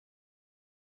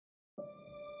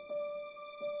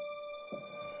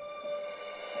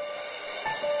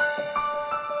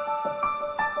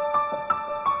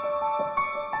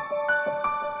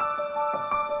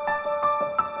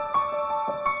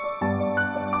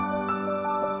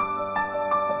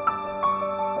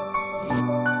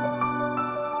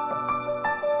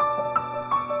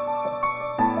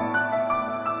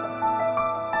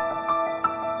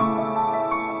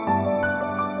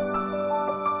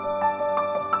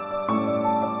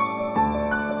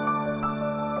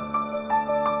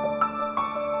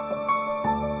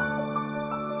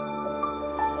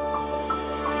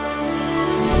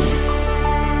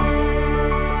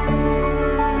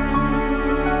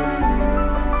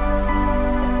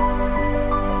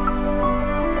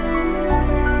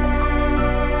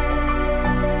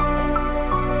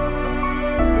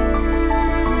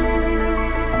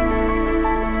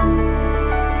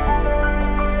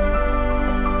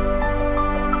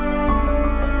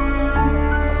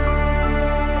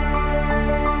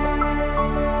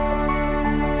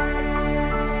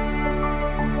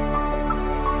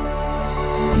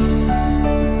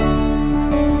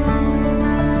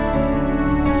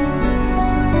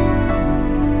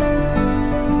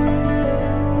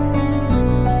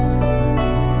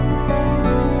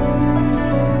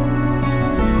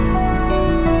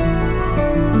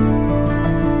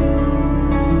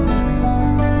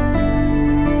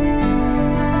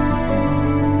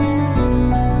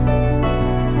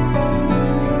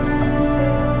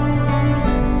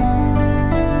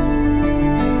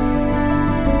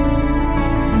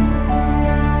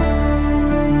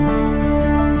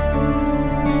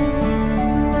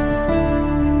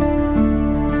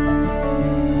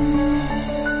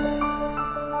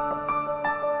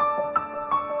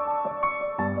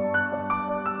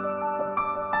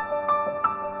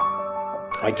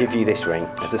I give you this ring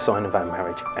as a sign of our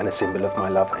marriage and a symbol of my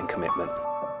love and commitment.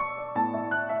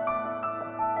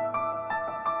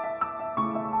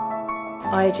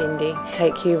 I, Jindy,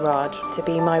 take you, Raj, to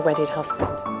be my wedded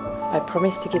husband. I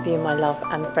promise to give you my love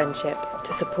and friendship,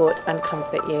 to support and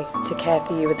comfort you, to care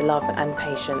for you with love and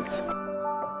patience.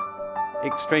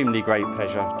 Extremely great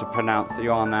pleasure to pronounce that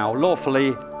you are now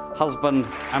lawfully husband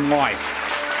and wife.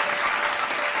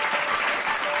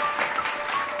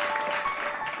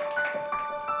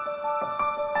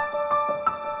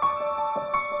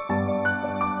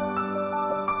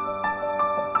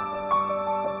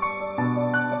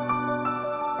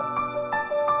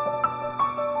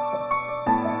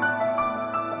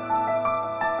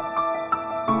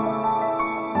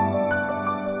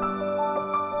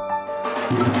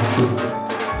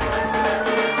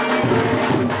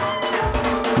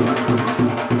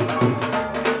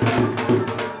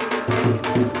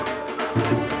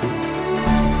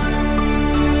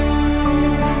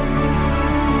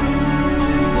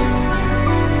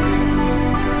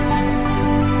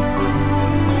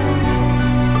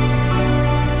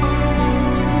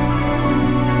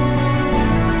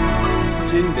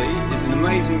 Jindy is an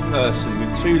amazing person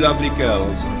with two lovely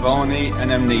girls, Varni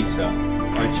and Amnita.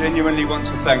 I genuinely want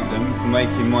to thank them for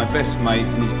making my best mate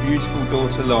and his beautiful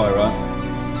daughter Lyra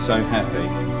so happy.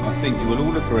 I think you will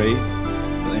all agree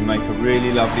that they make a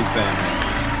really lovely family.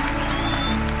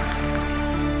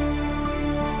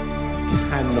 I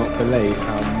cannot believe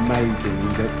how amazing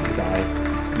you look today.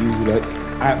 You looked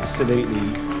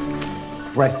absolutely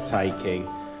breathtaking.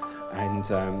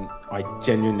 And I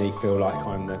genuinely feel like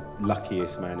I'm the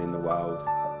luckiest man in the world.